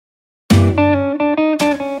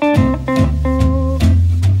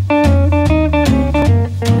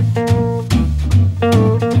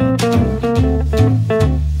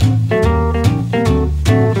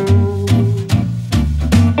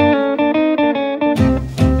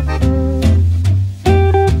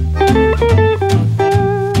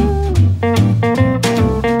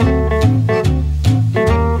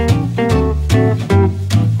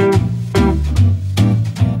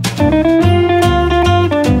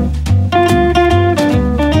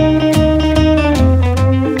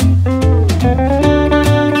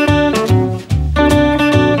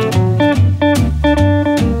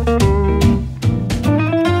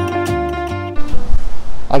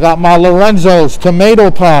got my DeLorenzo's tomato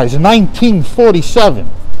pies, 1947.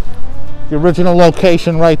 The original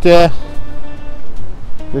location right there.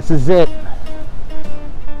 This is it.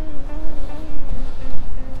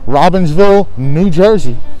 Robbinsville, New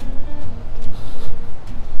Jersey.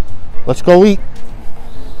 Let's go eat.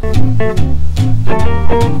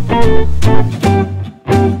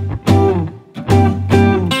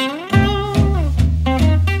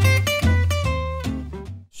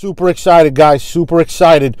 Super excited, guys, super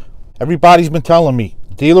excited. Everybody's been telling me,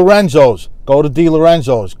 DeLorenzo's, go to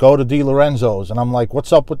DeLorenzo's, go to DeLorenzo's. And I'm like,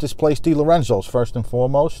 what's up with this place, DeLorenzo's, first and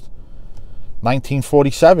foremost?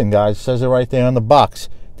 1947, guys, says it right there on the box.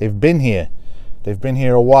 They've been here. They've been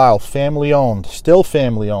here a while, family owned, still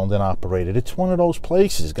family owned and operated. It's one of those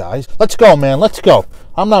places, guys. Let's go, man, let's go.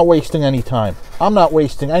 I'm not wasting any time. I'm not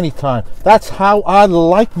wasting any time. That's how I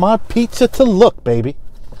like my pizza to look, baby.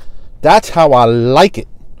 That's how I like it.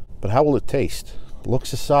 But how will it taste?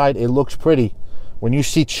 Looks aside, it looks pretty. When you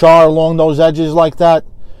see char along those edges like that,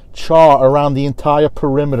 char around the entire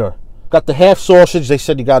perimeter. Got the half sausage. They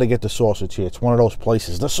said you got to get the sausage here. It's one of those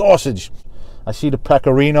places. The sausage. I see the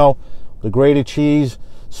pecorino, the grated cheese.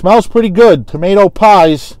 Smells pretty good. Tomato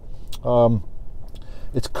pies.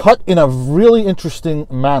 It's cut in a really interesting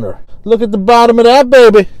manner. Look at the bottom of that,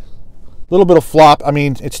 baby. A little bit of flop. I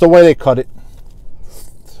mean, it's the way they cut it.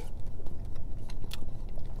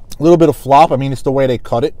 A little bit of flop. I mean, it's the way they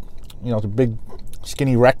cut it. You know, it's a big,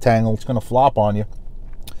 skinny rectangle. It's going to flop on you.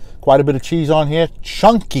 Quite a bit of cheese on here.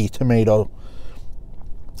 Chunky tomato.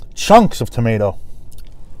 Chunks of tomato.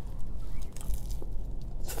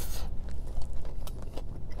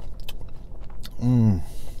 Mmm.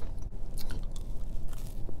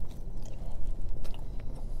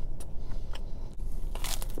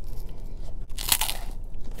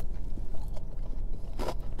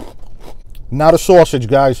 Now the sausage,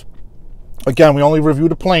 guys. Again, we only reviewed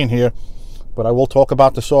the plain here, but I will talk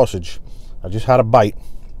about the sausage. I just had a bite.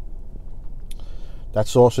 That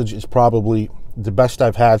sausage is probably the best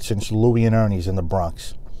I've had since Louie and Ernie's in the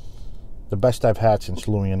Bronx. The best I've had since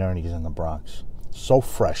Louie and Ernie's in the Bronx. So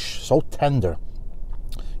fresh, so tender.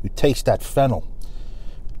 You taste that fennel.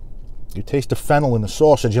 You taste the fennel in the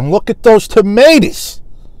sausage. And look at those tomatoes.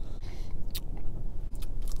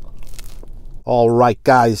 All right,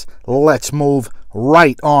 guys, let's move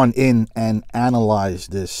right on in and analyze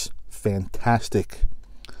this fantastic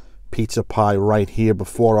pizza pie right here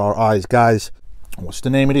before our eyes. Guys, what's the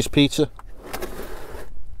name of this pizza?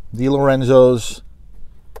 DeLorenzo's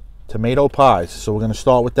tomato pies. So we're going to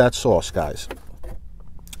start with that sauce, guys.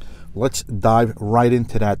 Let's dive right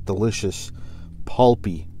into that delicious,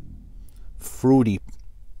 pulpy, fruity,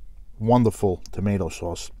 wonderful tomato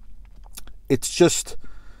sauce. It's just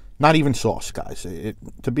not even sauce, guys.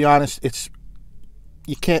 To be honest,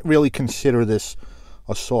 you can't really consider this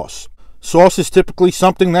a sauce. Sauce is typically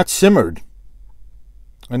something that's simmered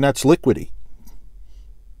and that's liquidy.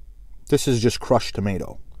 This is just crushed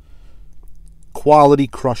tomato. Quality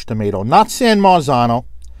crushed tomato, not San Marzano.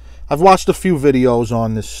 I've watched a few videos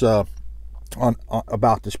on this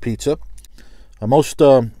about this pizza. Most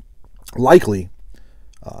likely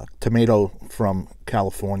tomato from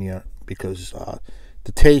California, because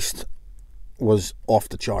the taste was off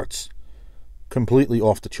the charts. Completely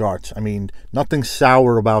off the charts. I mean, nothing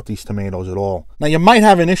sour about these tomatoes at all. Now, you might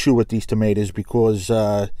have an issue with these tomatoes because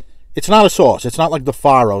it's not a sauce. It's not like the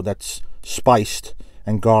farro that's spiced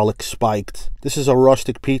and garlic spiked. This is a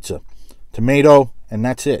rustic pizza. Tomato, and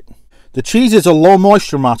that's it. The cheese is a low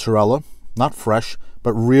moisture mozzarella. Not fresh,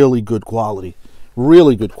 but really good quality.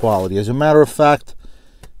 Really good quality. As a matter of fact,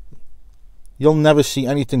 you'll never see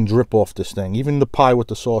anything drip off this thing. Even the pie with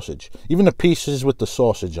the sausage. Even the pieces with the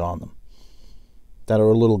sausage on them that are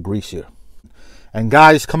a little greasier. And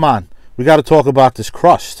guys, come on. We got to talk about this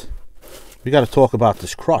crust. We got to talk about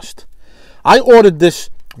this crust. I ordered this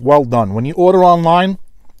well done. When you order online,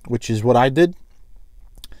 which is what I did,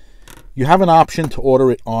 you have an option to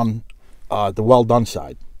order it on the well done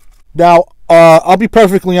side. Now, I'll be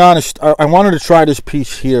perfectly honest. I wanted to try this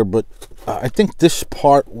piece here, but I think this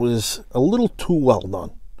part was a little too well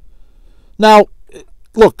done. Now,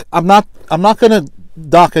 look, I'm not going to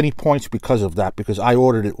dock any points because of that, because I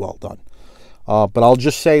ordered it well done. But I'll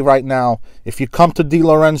just say right now, if you come to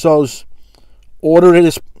DiLorenzo's, order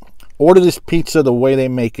this pizza the way they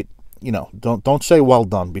make it. You know, don't say well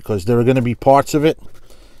done, because there are going to be parts of it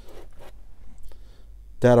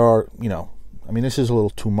that are, you know, I mean, this is a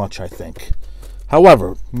little too much, I think.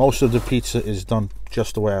 However, most of the pizza is done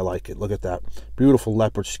just the way I like it. Look at that. Beautiful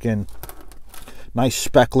leopard skin. Nice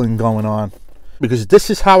speckling going on. Because this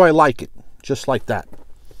is how I like it. Just like that.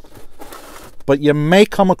 But you may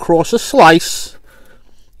come across a slice.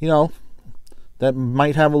 you know, that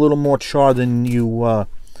might have a little more char than you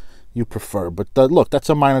prefer. But look, that's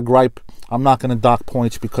a minor gripe. I'm not going to dock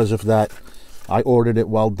points because of that. I ordered it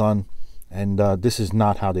well done, and this is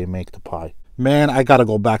not how they make the pie. Man, I got to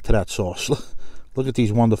go back to that sauce. Look at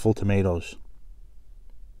these wonderful tomatoes.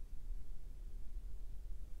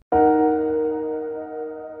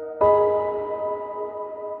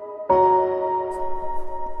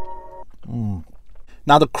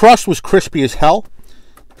 Now, the crust was crispy as hell,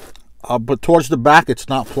 but towards the back, it's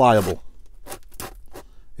not pliable.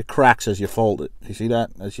 It cracks as you fold it. You see that?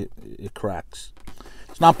 It cracks.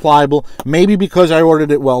 It's not pliable. Maybe because I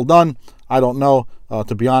ordered it well done. I don't know.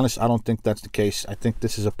 To be honest, I don't think that's the case. I think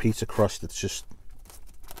this is a pizza crust that's just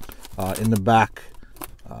in the back.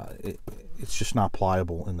 It's just not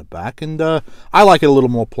pliable in the back. And I like it a little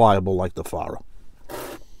more pliable like the Farah.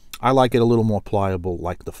 I like it a little more pliable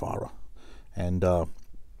like the Farah. And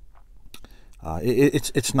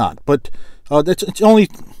it's not. But that's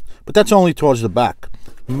only towards the back.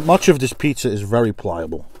 Much of this pizza is very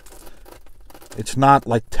pliable. It's not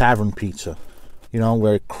like tavern pizza, you know,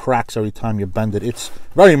 where it cracks every time you bend it. It's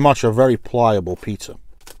very much a very pliable pizza.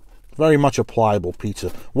 Very much a pliable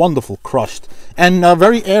pizza. Wonderful crust. And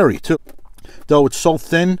very airy, too. Though it's so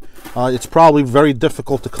thin, it's probably very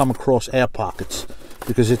difficult to come across air pockets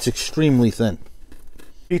because it's extremely thin.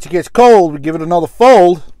 Pizza gets cold, we give it another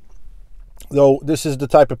fold. Though this is the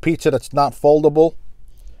type of pizza that's not foldable.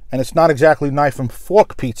 And it's not exactly knife and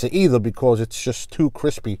fork pizza either because it's just too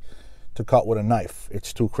crispy to cut with a knife.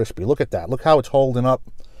 It's too crispy. Look at that. Look how it's holding up.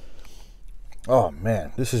 Oh,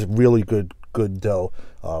 man. This is really good dough.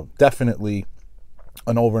 Definitely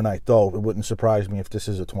an overnight dough. It wouldn't surprise me if this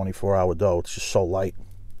is a 24-hour dough. It's just so light.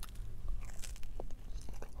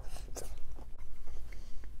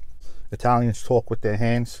 Italians talk with their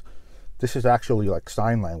hands. This is actually like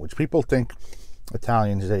sign language. People think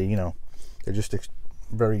Italians, they're just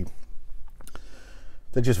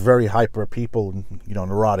very hyper people and,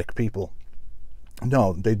 neurotic people.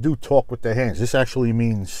 No, they do talk with their hands. This actually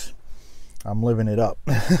means I'm living it up.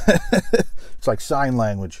 It's like sign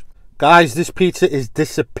language. Guys, this pizza is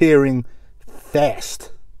disappearing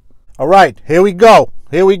fast. All right, here we go.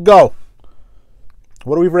 Here we go.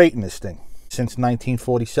 What are we rating this thing? Since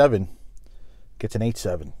 1947, gets an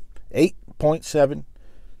 8.7. 8.7.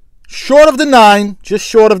 Short of the 9. Just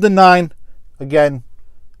short of the 9. Again,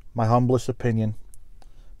 my humblest opinion,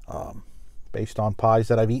 based on pies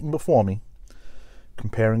that I've eaten before me,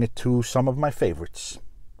 comparing it to some of my favorites.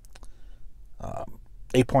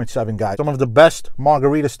 8.7, guys. Some of the best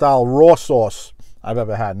margarita-style raw sauce I've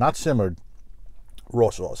ever had. Not simmered. Raw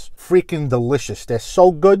sauce. Freaking delicious. They're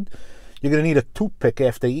so good, you're going to need a toothpick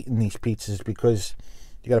after eating these pizzas because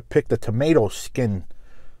you got to pick the tomato skin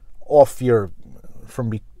off from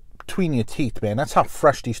between your teeth, man. That's how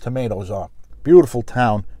fresh these tomatoes are. Beautiful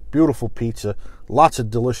town, beautiful pizza, lots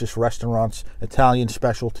of delicious restaurants, Italian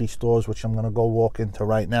specialty stores, which I'm going to go walk into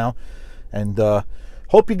right now. And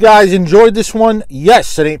hope you guys enjoyed this one.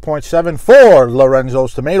 Yes, an 8.7 for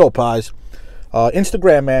DeLorenzo's tomato pies.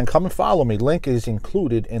 Instagram, man, come and follow me. Link is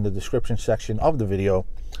included in the description section of the video.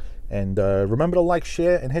 And remember to like,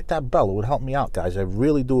 share, and hit that bell. It would help me out, guys. I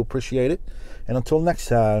really do appreciate it. And until next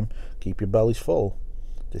time, keep your bellies full.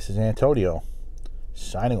 This is Antonio,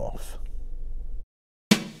 signing off.